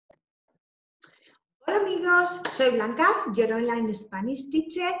Amigos, soy Blanca, your online Spanish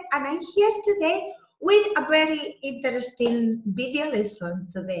teacher, and I'm here today with a very interesting video lesson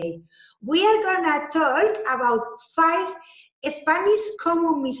today. We are gonna talk about 5 Spanish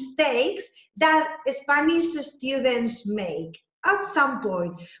common mistakes that Spanish students make at some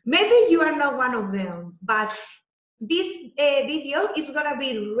point. Maybe you are not one of them, but this video is gonna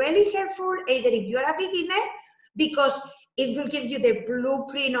be really helpful either if you're a beginner, because it will give you the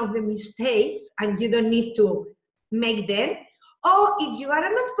blueprint of the mistakes and you don't need to make them, or if you are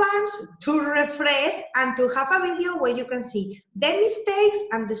an advanced, to refresh and to have a video where you can see the mistakes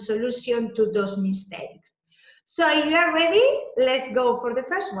and the solution to those mistakes. So if you are ready, let's go for the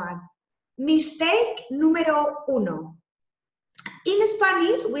first one. Mistake número 1. In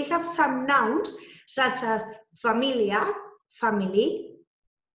Spanish, we have some nouns such as familia, family,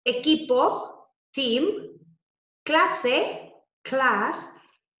 equipo, team, clase, class,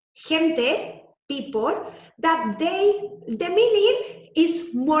 gente, people, that the meaning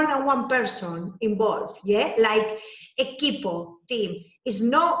is more than one person involved, yeah? Like equipo, team, is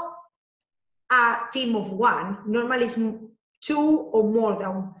not a team of one. Normally it's 2 or more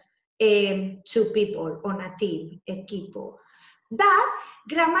than 2 people on a team, equipo. But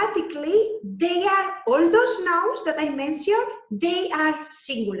grammatically, they are, all those nouns that I mentioned, they are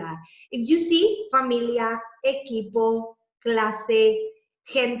singular. If you see familia, equipo, clase,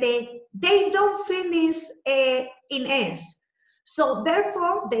 gente, they don't finish in S. So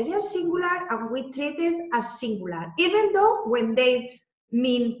therefore, they are singular and we treat it as singular, even though when they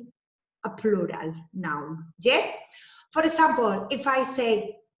mean a plural noun, yeah? For example, if I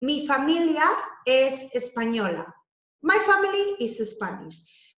say, mi familia es española. My family is Spanish.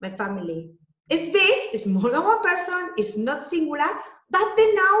 My family is big, it's more than one person, it's not singular, but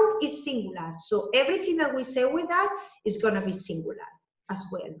the noun is singular. So everything that we say with that is gonna be singular as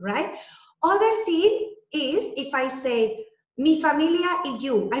well, right? Other thing is if I say, mi familia y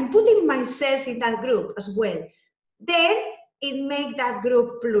you, I'm putting myself in that group as well. Then it makes that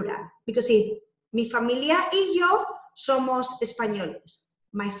group plural, because it's mi familia y yo somos españoles.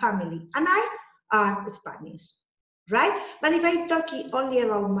 My family and I are Spanish. Right? But if I talk only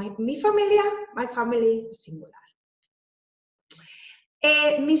about mi familia, my family is singular.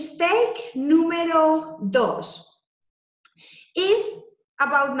 Mistake número 2 is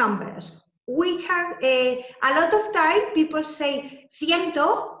about numbers. We can, a lot of time people say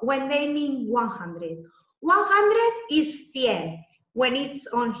ciento when they mean 100. 100 is 100 when it's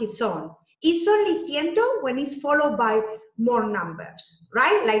on its own. It's only ciento when it's followed by more numbers,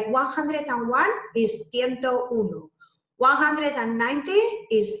 right? Like 101 is 101. 190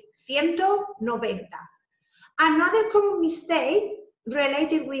 is 190. Another common mistake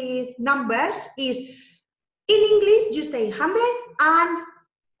related with numbers is, in English, you say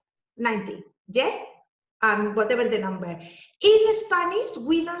 190, yeah? And whatever the number. In Spanish,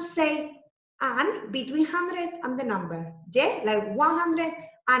 we don't say and between 100 and the number, yeah? Like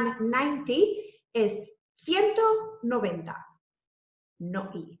 190 is 190, no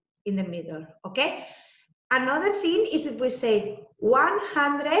E in the middle, okay? Another thing is if we say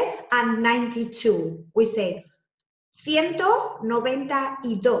 192, we say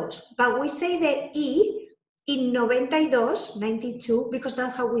 192, but we say the E in 92, 92, because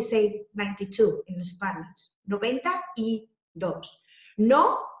that's how we say 92 in Spanish, 92,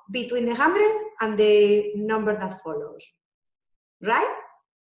 no between the 100 and the number that follows, right?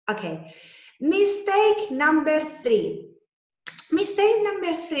 Okay, mistake number 3. Mistake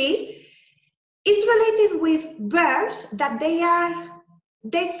number 3 is related with verbs that they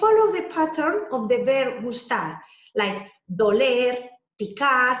follow the pattern of the verb gustar, like doler,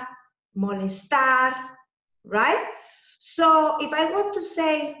 picar, molestar, right? So if I want to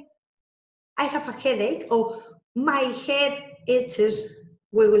say I have a headache or my head itches,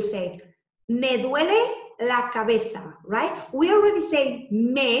 we will say me duele la cabeza, right? We already say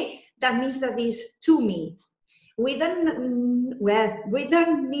me, that means that is to me. We don't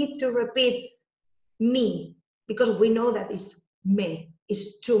need to repeat me, because we know that it's me,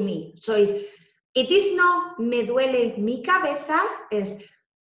 it's to me. So it is not me duele mi cabeza, it's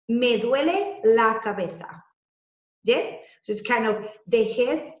me duele la cabeza. Yeah? So it's kind of the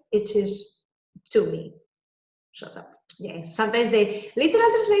head, it is to me. So yeah, sometimes the literal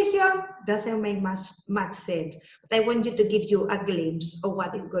translation doesn't make much sense, but I want you to give you a glimpse of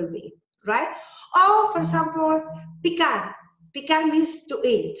what it will be, right? Or for example, picar. Picar means to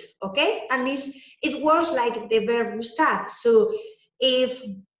eat, okay? And it works like the verb gustar. So if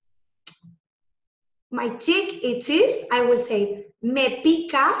my cheek itches, I will say, me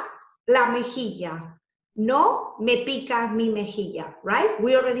pica la mejilla. No, me pica mi mejilla, right?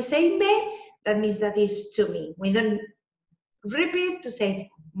 We already say me, that means that is to me. We don't repeat to say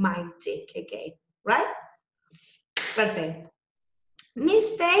my tick again, right? Perfect.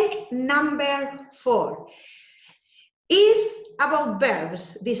 Mistake number 4 is about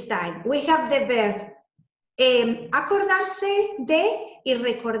verbs this time. We have the verb acordarse de y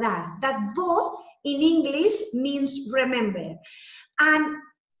recordar, that both in English means remember. And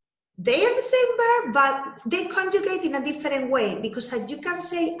they are the same verb, but they conjugate in a different way, because as you can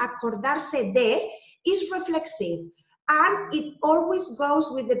say, acordarse de is reflexive, and it always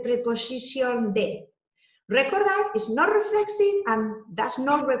goes with the preposition de. Recordar is not reflexive and does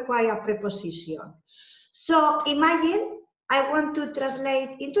not require a preposition. So imagine I want to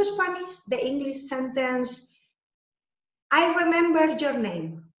translate into Spanish the English sentence, I remember your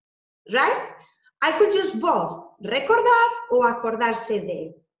name, right? I could use both, recordar or acordarse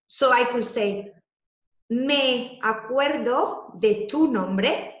de. So I could say, me acuerdo de tu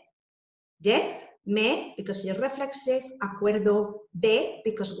nombre, yeah? Me, because it's reflexive, acuerdo de,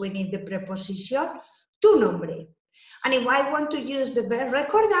 because we need the preposition, tu nombre. And if I want to use the verb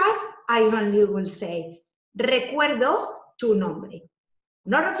recordar, I only will say, recuerdo tu nombre.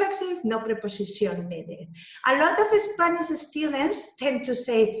 No reflexive, no preposition needed. A lot of Spanish students tend to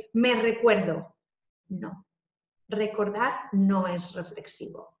say, me recuerdo. No, recordar no es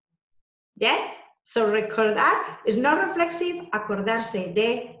reflexivo. Yeah? So recordar is not reflexive, acordarse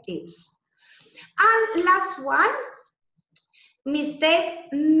de is. And last one, mistake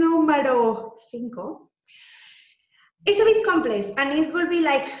número 5. It's a bit complex and it will be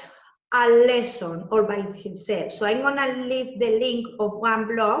like a lesson all by itself. So I'm gonna leave the link of one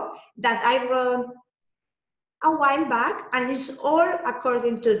blog that I wrote a while back, and it's all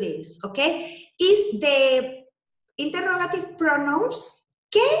according to this, okay? Is the interrogative pronouns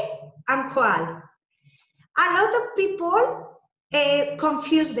que and cuál. A lot of people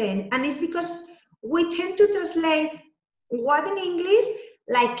confuse them, and it's because we tend to translate what in English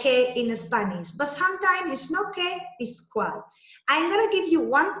like que in Spanish, but sometimes it's not que, it's cuál. I'm gonna give you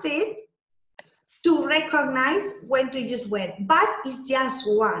one tip to recognize when to use when, but it's just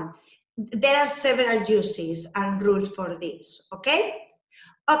one. There are several uses and rules for this, okay?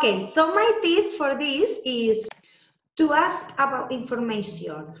 Okay, so my tip for this is to ask about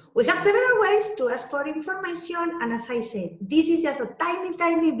information. We have several ways to ask for information, and as I said, this is just a tiny,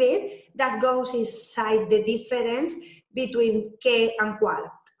 tiny bit that goes inside the difference between que and cuál,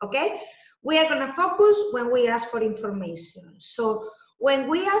 okay? We are gonna focus when we ask for information. So when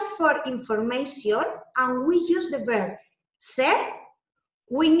we ask for information and we use the verb ser,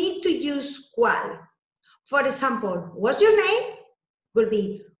 we need to use cuál. For example, what's your name? Will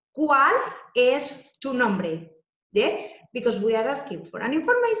be cuál es tu nombre? Yeah? Because we are asking for an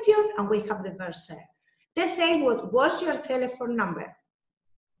information and we have the verb ser. The same with what's your telephone number?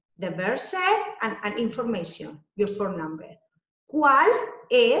 The verb ser and information, your phone number. ¿Cuál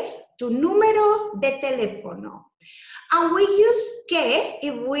es tu número de teléfono? And we use que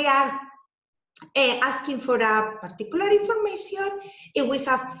if we are asking for a particular information, if we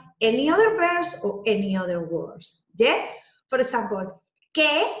have any other verbs or any other words. Yeah? For example,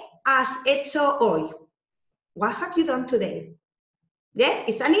 ¿qué has hecho hoy? What have you done today? Yeah,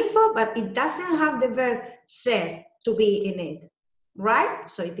 it's an info, but it doesn't have the verb ser to be in it, right?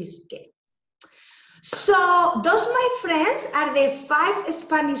 So it is que. So those, my friends, are the 5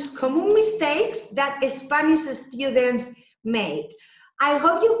 Spanish common mistakes that Spanish students make. I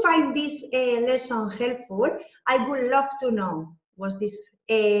hope you find this lesson helpful. I would love to know, was this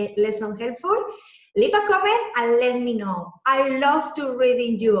lesson helpful? Leave a comment and let me know. I love to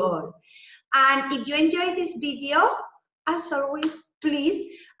reading you all. And if you enjoyed this video, as always,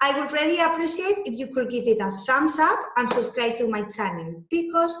 please, I would really appreciate if you could give it a thumbs up and subscribe to my channel,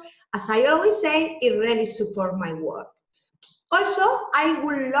 because as I always say, it really supports my work. Also, I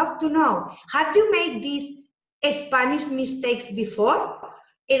would love to know, have you made these Spanish mistakes before?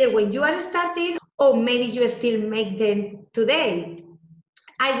 Either when you are starting or maybe you still make them today.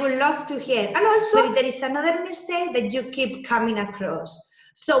 I would love to hear. And also, if there is another mistake that you keep coming across.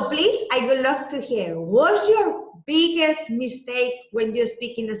 So please, I would love to hear, what's your biggest mistake when you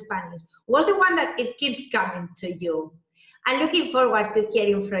speak in Spanish? What's the one that it keeps coming to you? I'm looking forward to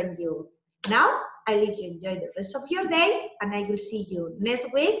hearing from you. Now, I leave you enjoy the rest of your day, and I will see you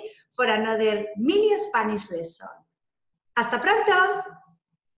next week for another mini Spanish lesson. Hasta pronto!